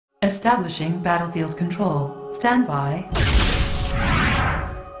Establishing battlefield control. Stand by.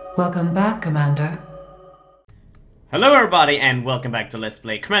 Welcome back, Commander. Hello everybody and welcome back to Let's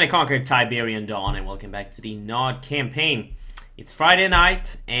Play Command & Conquer Tiberian Dawn, and welcome back to the Nod campaign. It's Friday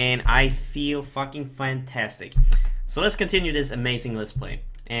night and I feel fucking fantastic. So let's continue this amazing Let's Play.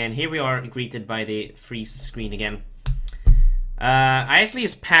 And here we are greeted by the freeze screen again. I actually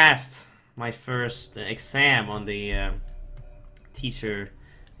just passed my first exam on the teacher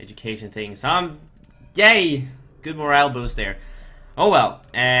education thing, so yay! Good morale boost there. Oh well,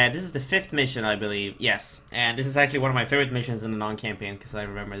 this is the 5th mission, I believe. Yes, and this is actually one of my favorite missions in the non-campaign, because I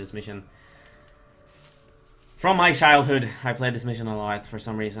remember this mission from my childhood. I played this mission a lot for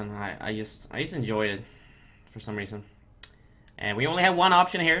some reason. I just enjoyed it for some reason. And we only have one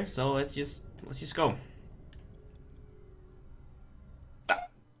option here, so let's just go.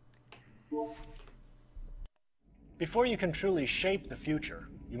 Before you can truly shape the future,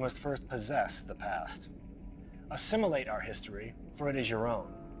 you must first possess the past. Assimilate our history, for it is your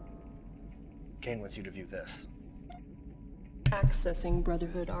own. Kane wants you to view this. Accessing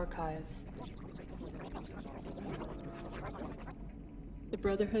Brotherhood archives. The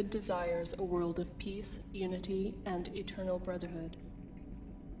Brotherhood desires a world of peace, unity, and eternal brotherhood.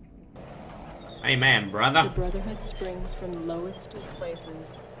 Amen, brother. The Brotherhood springs from the lowest of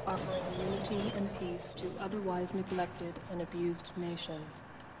places, offering unity and peace to otherwise neglected and abused nations.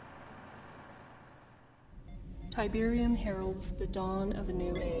 Tiberium heralds the dawn of a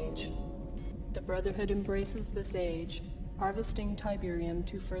new age. The Brotherhood embraces this age, harvesting Tiberium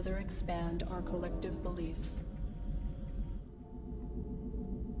to further expand our collective beliefs.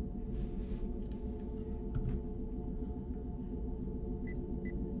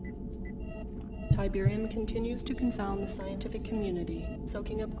 Tiberium continues to confound the scientific community,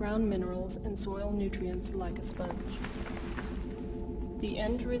 soaking up ground minerals and soil nutrients like a sponge. The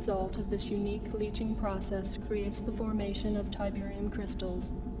end result of this unique leaching process creates the formation of Tiberium crystals,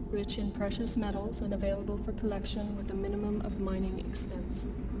 rich in precious metals and available for collection with a minimum of mining expense.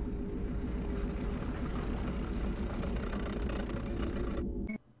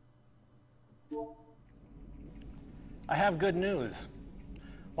 I have good news.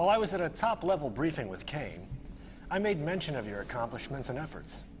 While I was at a top-level briefing with Kane, I made mention of your accomplishments and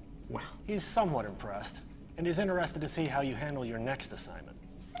efforts. Wow. He's somewhat impressed, and is interested to see how you handle your next assignment.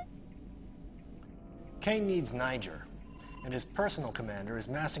 Kane needs Niger, and his personal commander is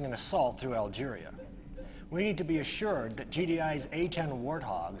massing an assault through Algeria. We need to be assured that GDI's A-10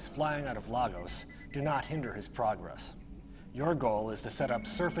 Warthogs flying out of Lagos do not hinder his progress. Your goal is to set up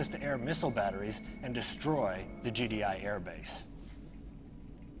surface-to-air missile batteries and destroy the GDI airbase.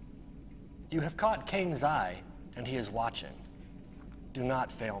 You have caught Kane's eye, and he is watching. Do not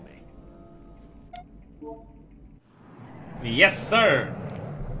fail me. Yes, sir!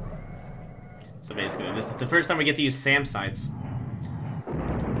 So basically, this is the first time we get to use SAM sites.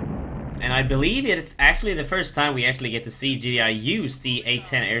 And I believe it's actually the first time we actually get to see GDI use the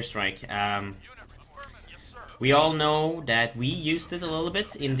A-10 airstrike. We all know that we used it a little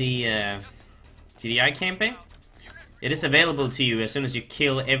bit in the GDI campaign. It is available to you as soon as you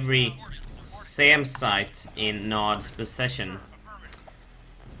kill every SAM site in Nod's possession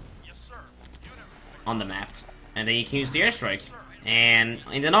on the map. And then you can use the airstrike. And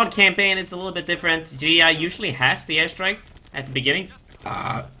in the Nod campaign, it's a little bit different. GDI usually has the airstrike at the beginning.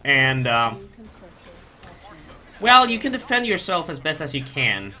 Well, you can defend yourself as best as you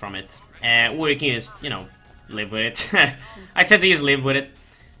can from it. Or you can just, you know, live with it. I tend to just live with it.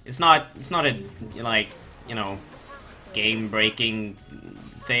 It's not a, like, you know, game-breaking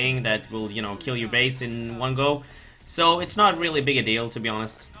thing that will, you know, kill your base in one go. So it's not really big a deal, to be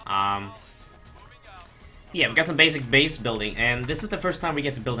honest. Yeah, we got some basic base building, and this is the first time we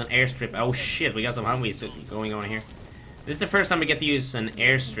get to build an airstrip. Oh shit, we got some Humvees going on here. This is the first time we get to use an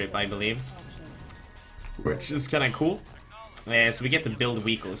airstrip, I believe. Which is kinda cool. So we get to build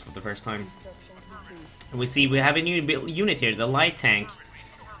vehicles for the first time. We see we have a new unit here, the light tank.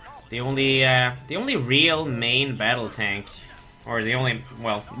 The only real main battle tank. Or the only,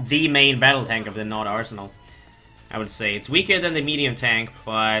 well, the main battle tank of the Nod arsenal, I would say. It's weaker than the medium tank,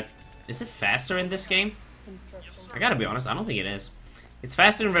 but is it faster in this game? I gotta be honest, I don't think it is. It's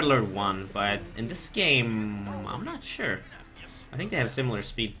faster in Red Alert 1, but in this game, I'm not sure. I think they have similar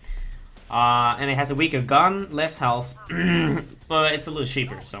speed. And it has a weaker gun, less health, but it's a little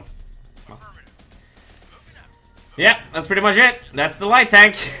cheaper, so. Well. Yeah, that's pretty much it. That's the light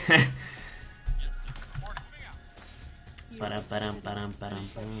tank. I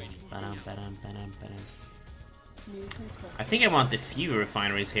think I want the few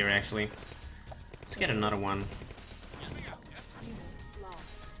refineries here, actually. Let's get another one.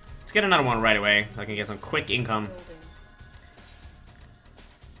 Let's get another one right away, so I can get some quick income.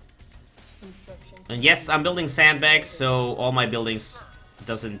 And yes, I'm building sandbags, so all my buildings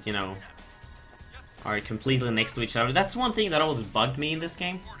doesn't, you know, are completely next to each other. That's one thing that always bugged me in this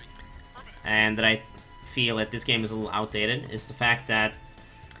game, and that I feel that this game is a little outdated, is the fact that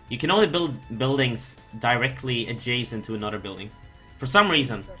you can only build buildings directly adjacent to another building. For some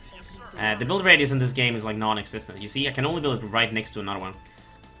reason, the build radius in this game is like non-existent. You see, I can only build it right next to another one.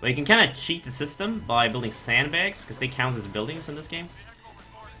 But you can kind of cheat the system by building sandbags, because they count as buildings in this game.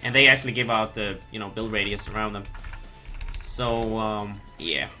 And they actually give out the, you know, build radius around them. So,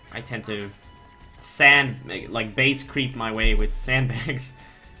 yeah, I tend to like base creep my way with sandbags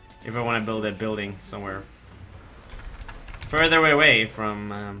if I want to build a building somewhere further away from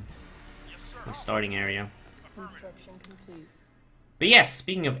my starting area. Construction complete. But yes,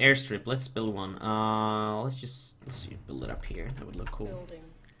 speaking of airstrip, let's build one. Let's see, build it up here. That would look cool. Building.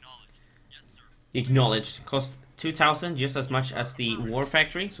 Acknowledged. Cost 2,000, just as much as the war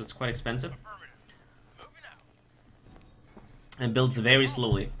factory, so it's quite expensive. And builds very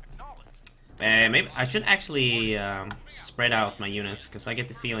slowly. Maybe I should actually spread out my units, because I get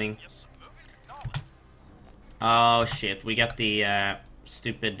the feeling... Oh shit, we got the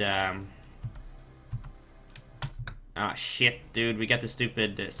stupid... Ah shit, dude, we got the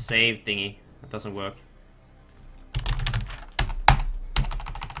stupid save thingy. That doesn't work.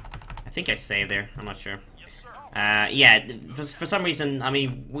 I think I saved there, I'm not sure. Yeah, for some reason, I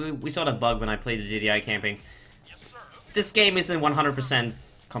mean, we saw that bug when I played the GDI camping. This game isn't 100%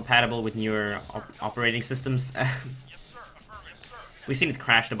 compatible with newer operating systems. We've seen it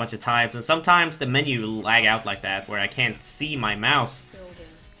crashed a bunch of times, and sometimes the menu lag out like that, where I can't see my mouse.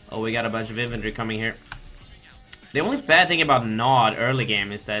 Oh, we got a bunch of infantry coming here. The only bad thing about NOD early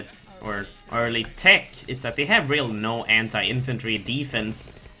game is that, or early tech, is that they have real no anti-infantry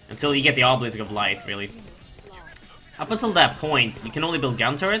defense until you get the Obelisk of Light, really. Up until that point, you can only build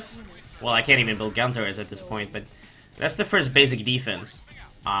gun turrets. Well, I can't even build gun turrets at this point, but that's the first basic defense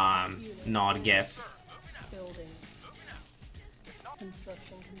NOD gets.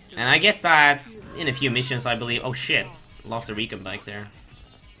 And I get that in a few missions, I believe. Oh shit, lost a recon bike there.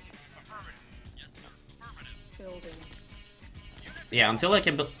 Yeah, until I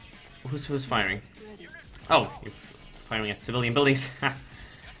can build... Who's firing? Oh, you're firing at civilian buildings.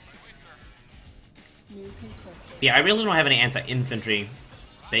 Yeah, I really don't have any anti-infantry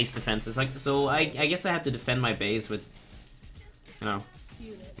base defenses. Like, so I guess I have to defend my base with, you know,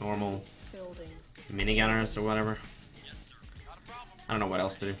 normal minigunners or whatever. I don't know what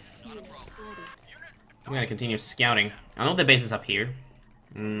else to do. I'm gonna continue scouting. I know the base is up here.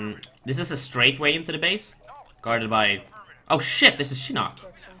 This is a straight way into the base, guarded by... Oh shit, this is Shinnok.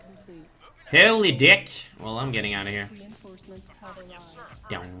 Holy dick! Well, I'm getting out of here.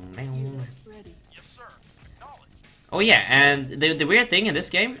 Down. Oh yeah, and the weird thing in this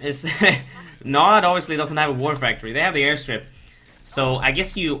game is NOD obviously doesn't have a war factory. They have the airstrip. So I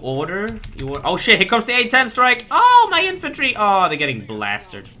guess you order... Oh shit, here comes the A-10 strike! Oh, my infantry! Oh, they're getting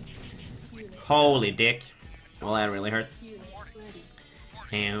blasted. Holy dick. Well, that really hurt.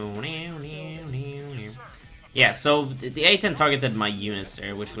 Yeah, so the A-10 targeted my units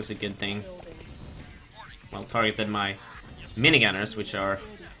there, which was a good thing. Well, targeted my minigunners, which are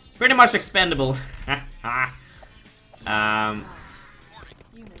pretty much expendable.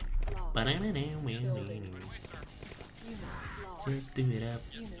 Just do it up.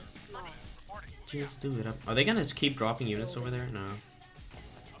 Just do it up. Are they gonna keep dropping units over there? No.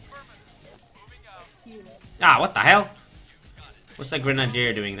 Ah, what the hell? What's that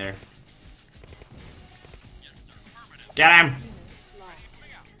grenadier doing there? Get him!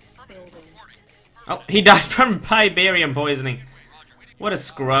 Oh, he died from Tiberian poisoning. What a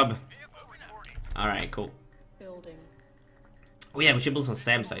scrub. Alright, cool. Oh yeah, we should build some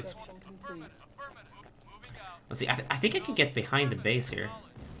SAM sites. Let's see, I think I can get behind the base here.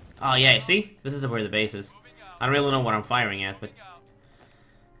 Oh yeah, see? This is where the base is. I don't really know what I'm firing at, but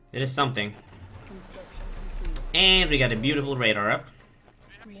it is something. And we got a beautiful radar up.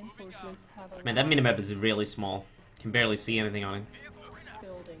 Man, that minimap is really small. Can barely see anything on it.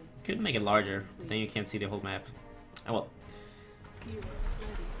 Could make it larger, but then you can't see the whole map. Oh well.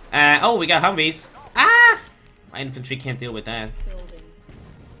 Oh, we got Humvees. Ah! My infantry can't deal with that.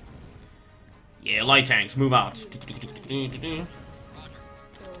 Yeah, light tanks, move out.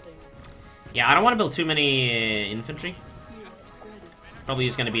 Yeah, I don't want to build too many infantry. Probably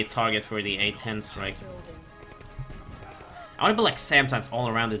just going to be a target for the A-10 strike. I want to build like SAM sites all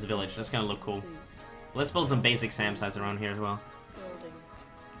around this village. That's going to look cool. Let's build some basic SAM sites around here as well.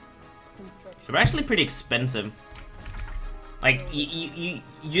 They're actually pretty expensive. Like,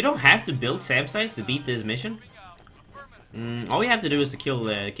 you don't have to build SAM sites to beat this mission. All you have to do is to kill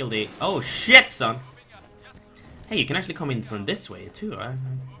the... Oh, shit, son! Hey, you can actually come in from this way, too. I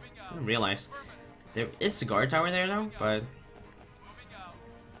didn't realize. There is a guard tower there, though, but...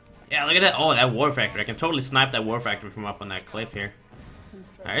 Yeah, look at that. Oh, that war factory. I can totally snipe that war factory from up on that cliff here.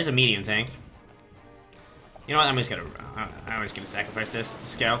 Alright, there's a medium tank. You know what? I'm just gonna sacrifice this to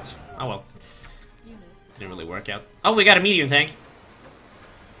scout. Oh, well. Didn't really work out. Oh, we got a medium tank.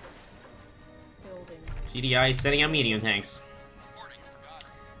 GDI is sending out medium tanks.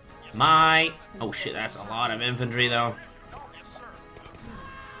 Oh shit, that's a lot of infantry though.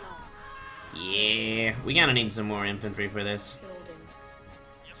 Yeah, we gotta need some more infantry for this.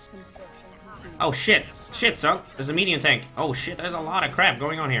 Oh shit, son, there's a medium tank. Oh shit, there's a lot of crap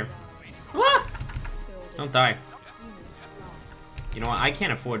going on here. What? Don't die. You know what, I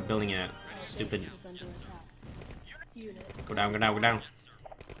can't afford building a stupid... Go down, go down, go down.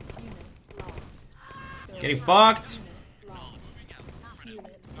 Getting fucked!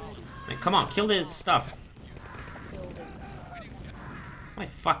 Man, come on, kill this stuff. My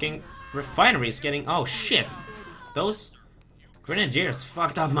fucking refinery is getting... Oh shit! Those grenadiers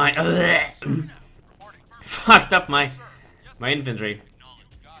fucked up my... fucked up my infantry.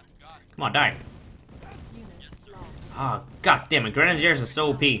 Come on, die. Oh, god damn it, grenadiers are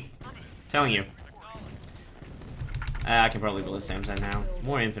so OP. Telling you. I can probably build a SAM site now.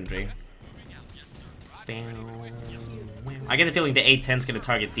 More infantry. I get the feeling the A-10's gonna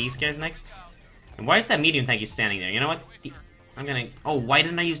target these guys next. And why is that medium tank standing there? You know what? I'm gonna... Oh, why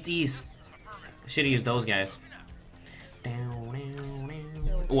didn't I use these? I should've used those guys.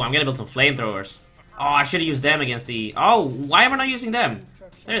 Oh, I'm gonna build some flamethrowers. Oh, I should've used them against the... Oh, why am I not using them?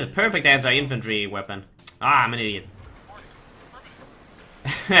 They're the perfect anti-infantry weapon. Ah, I'm an idiot.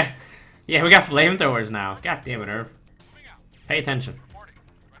 Yeah, we got flamethrowers now. God damn it, Irv. Pay attention.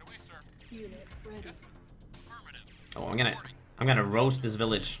 Oh, I'm gonna roast this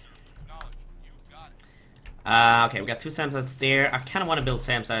village. Okay, we got 2 SAM sites there. I kind of want to build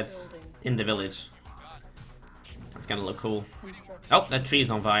SAM sites in the village. That's gonna look cool. Oh, that tree is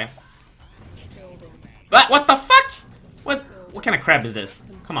on fire. What the fuck? What kind of crap is this?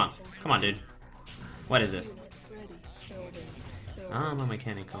 Come on, dude. What is this? I'm a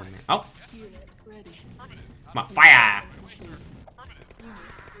mechanical man. Oh! Come on, fire!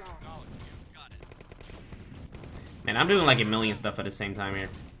 Man, I'm doing like a million stuff at the same time here.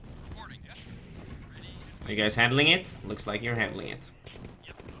 Are you guys handling it? Looks like you're handling it.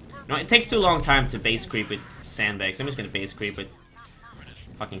 No, it takes too long time to base creep with sandbags. I'm just gonna base creep with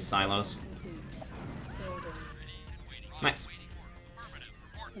fucking silos. Nice.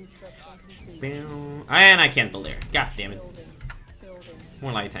 And I can't build there. God damn it.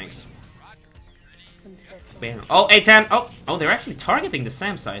 More light tanks. Bam. Oh, A-10! Oh, they're actually targeting the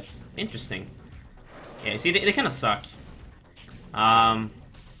SAM sites. Interesting. Yeah, see, they kind of suck.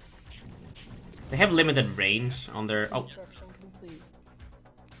 They have limited range on their... Oh.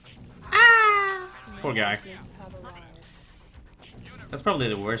 Ah! Poor guy. That's probably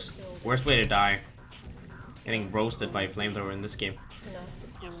the worst way to die. Getting roasted by a flamethrower in this game.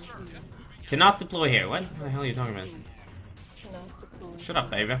 Cannot deploy here. What the hell are you talking about? Shut up,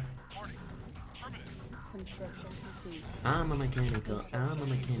 baby. I'm a mechanical.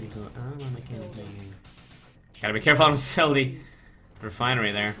 Gotta be careful, I don't sell the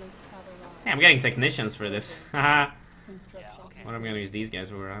refinery there. Hey, I'm getting technicians for this. Haha. What am I gonna use these guys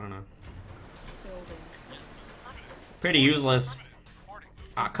for? I don't know. Pretty useless.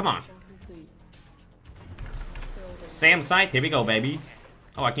 Ah, come on. SAM site, here we go, baby.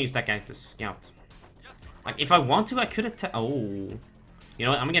 Oh, I can use that guy to scout. Like, if I want to, I could attack. Oh. You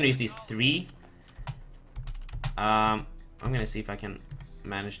know what? I'm gonna use these 3. I'm gonna see if I can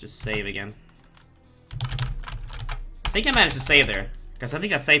manage to save again. I think I managed to save there. Because I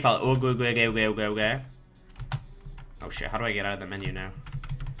think that save file. Okay. Oh shit, how do I get out of the menu now?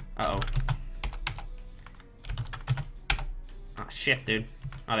 Uh-oh. Oh shit, dude.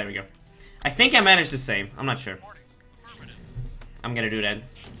 Oh, there we go. I think I managed to save. I'm not sure. I'm gonna do that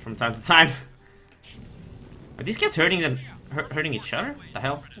from time to time. Are these guys hurting each other? The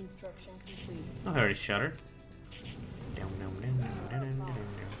hell? Not hurt each other.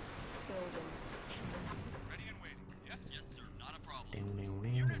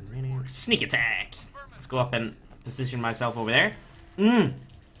 Sneak attack! Let's go up and position myself over there. I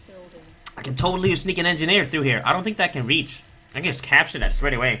can totally use sneak and engineer through here. I don't think that can reach. I can just capture that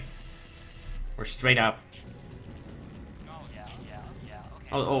straight away. Or straight up.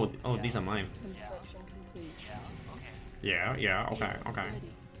 Oh, these are mine. Yeah, okay.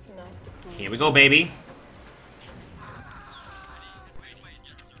 Here we go, baby.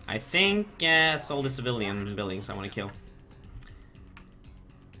 I think it's all the civilian buildings I want to kill.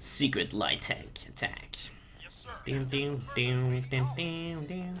 Secret light tank attack. Doom, doom, doom, doom, doom,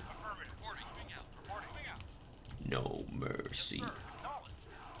 doom. No mercy.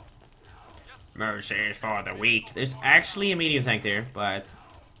 Mercy is for the weak. There's actually a medium tank there, but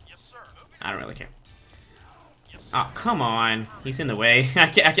I don't really care. Oh, come on. He's in the way. I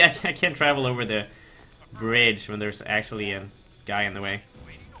can't travel over the bridge when there's actually a guy in the way.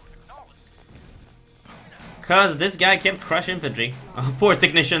 Cause this guy can't crush infantry. Oh, poor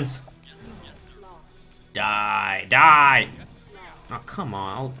technicians. Die, die. Oh, come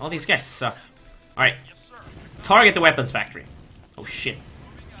on. All these guys suck. Alright. Target the weapons factory. Oh, shit.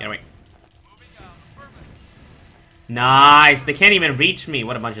 Get away. Nice. They can't even reach me.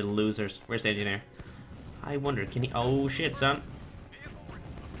 What a bunch of losers. Where's the engineer? I wonder, can he... Oh, shit, son.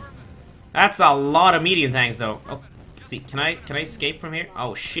 That's a lot of medium tanks, though. Oh, let's see. Can I escape from here?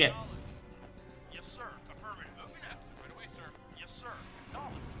 Oh, shit.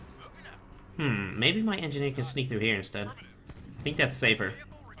 Maybe my engineer can sneak through here instead. I think that's safer.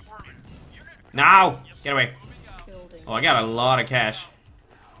 No! Get away. Oh, I got a lot of cash.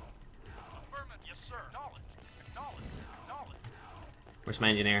 Where's my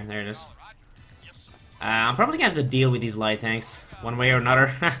engineer? There it is. I'm probably gonna have to deal with these light tanks one way or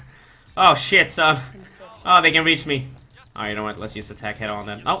another. Oh shit, son. Oh, they can reach me. Oh, you know what? Let's just attack head on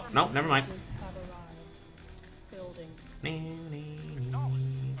then. Oh, no, never mind.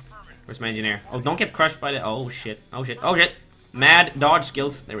 Where's my engineer? Oh, don't get crushed by the... Oh shit. Oh shit. Oh shit. Mad dodge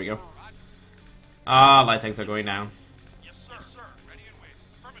skills. There we go. Ah, light tanks are going down.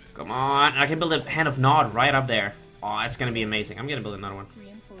 Come on. I can build a hand of Nod right up there. Oh, that's gonna be amazing. I'm gonna build another one.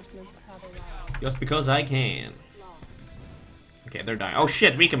 Just because I can. Okay, they're dying. Oh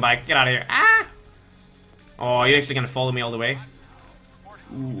shit, recon bike. Get out of here. Ah! Oh, you're actually gonna follow me all the way?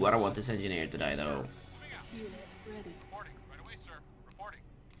 Ooh, I don't want this engineer to die though.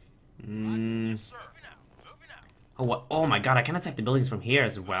 Oh, what? Oh my god, I can attack the buildings from here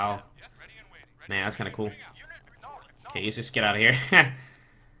as well. Man, that's kind of cool. Okay, you just get out of here.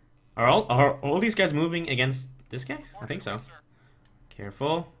 Are all these guys moving against this guy? I think so.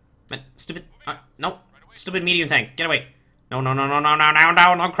 Careful. Man, stupid. No. Stupid medium tank. Get away. No, no, no, no, no, no, no,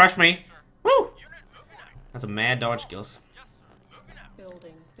 no, don't crush me. Woo! That's a mad dodge skills.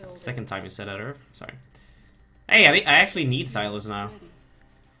 Second time you said that, Irv. Sorry. Hey, I actually need silos now.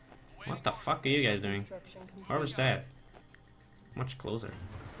 What the fuck are you guys doing? Harvest that. Much closer.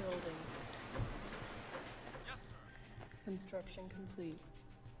 Construction complete.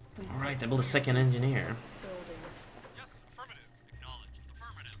 Alright, I built a second engineer.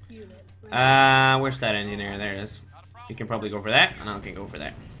 Where's that engineer? There it is. You can probably go for that, and I can go for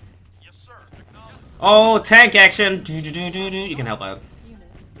that. Oh, tank action! You can help out.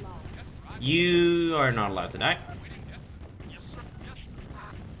 You are not allowed to die.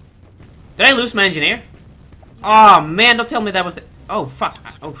 Did I lose my engineer? Oh man, don't tell me that was the... Oh fuck.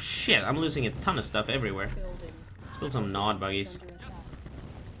 Oh shit, I'm losing a ton of stuff everywhere. Let's build some Nod buggies.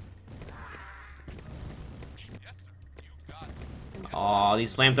 Oh,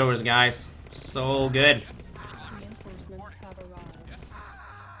 these flamethrowers, guys. So good.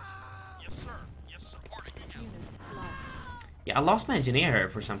 Yeah, I lost my engineer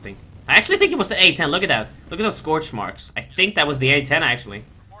for something. I actually think it was the A10. Look at that. Look at those scorch marks. I think that was the A10 actually.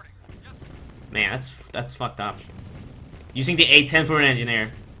 Man, that's fucked up. Using the A10 for an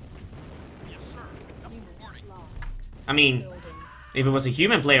engineer. I mean, if it was a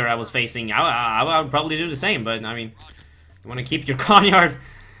human player I was facing, I would probably do the same. But I mean, you want to keep your Conyard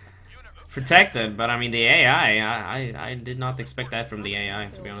protected. But I mean, the AI, I did not expect that from the AI,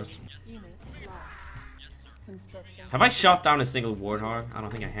 to be honest. Have I shot down a single Warthog? I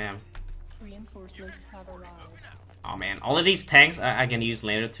don't think I have. Oh man, all of these tanks I can use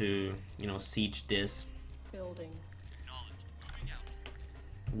later to, you know, siege this.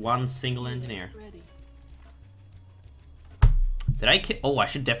 One single engineer. Did I kill? Oh, I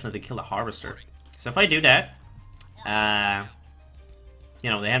should definitely kill the harvester. So if I do that, you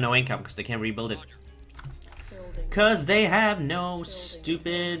know, they have no income because they can't rebuild it. Because they have no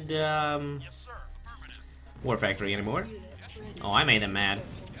stupid war factory anymore. Oh, I made them mad.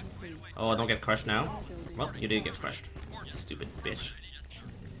 Oh, don't get crushed now. Well, you did get crushed. Stupid bitch.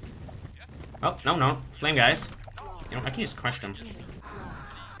 Oh, no, no. Flame guys. You know, I can just crush them.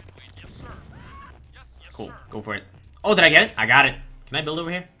 Cool. Go for it. Oh, did I get it? I got it. Can I build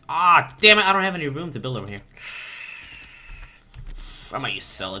over here? Ah, damn it. I don't have any room to build over here. I might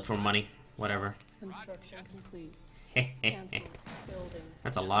just sell it for money. Whatever. Construction complete.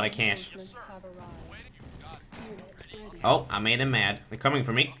 That's a lot of cash. Oh, I made them mad. They're coming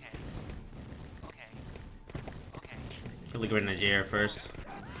for me. Kill the Grenadier first.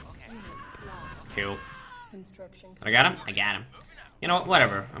 Cool. I got him? I got him. You know what?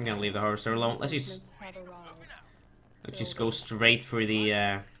 Whatever. I'm gonna leave the Harvester alone. Let's just go straight for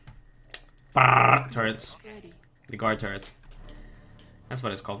the turrets. The guard turrets. That's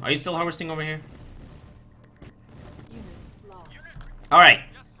what it's called. Are you still harvesting over here? Alright.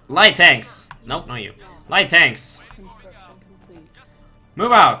 Light tanks. Nope, not you. Light tanks.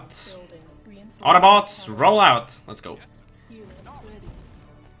 Move out. Autobots, roll out. Let's go.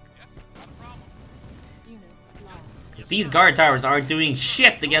 These guard towers aren't doing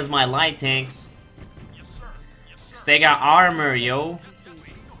shit against my light tanks. Cause they got armor, yo.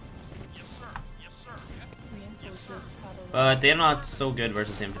 But they're not so good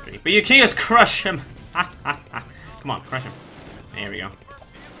versus infantry. But you can just crush him. Come on, crush him. There we go.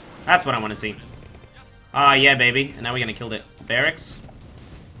 That's what I want to see. Ah, yeah, baby. And now we're gonna kill the barracks.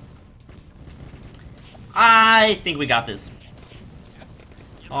 I think we got this.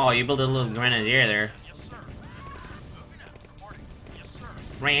 Oh, you built a little grenadier there.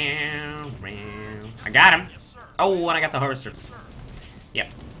 I got him. Oh, and I got the harvester. Yep.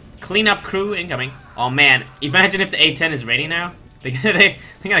 Cleanup crew incoming. Oh man, imagine if the A-10 is ready now. They're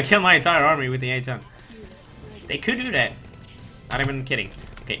gonna kill my entire army with the A-10. They could do that. Not even kidding.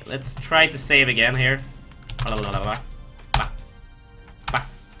 Okay, let's try to save again here. Did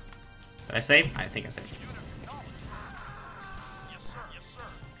I save? I think I saved.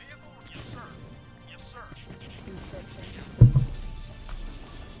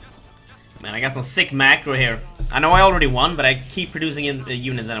 Man, I got some sick macro here. I know I already won, but I keep producing in the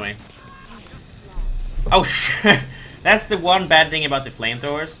units anyway. Oh shit! That's the one bad thing about the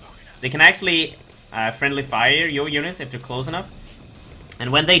flamethrowers. They can actually friendly fire your units if they're close enough.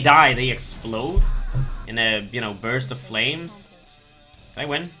 And when they die, they explode in a, you know, burst of flames. Did I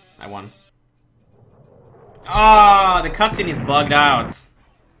win? I won. Oh, the cutscene is bugged out.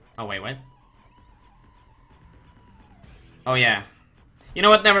 Oh wait, what? Oh yeah. You know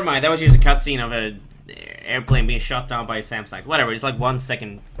what? Never mind. That was just a cutscene of a airplane being shot down by a SAM-site. Whatever. It's like 1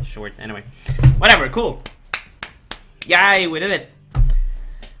 second short. Anyway, whatever. Cool. Yay, we did it.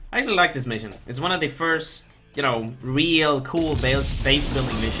 I actually like this mission. It's one of the first, you know, real cool base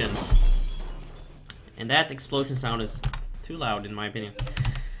building missions. And that explosion sound is too loud, in my opinion.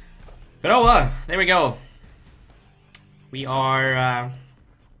 But oh well. There we go. We are. I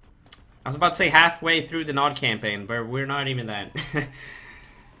was about to say halfway through the Nod campaign, but we're not even that.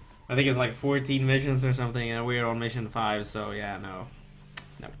 I think it's like 14 missions or something, and we're on mission 5, so yeah, no.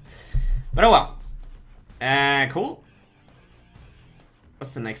 But oh well. Cool.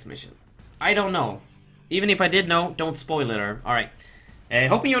 What's the next mission? I don't know. Even if I did know, don't spoil it. Alright.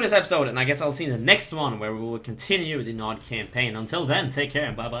 Hope you enjoyed this episode, and I guess I'll see you in the next one, where we will continue the Nod campaign. Until then, take care,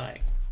 and bye-bye.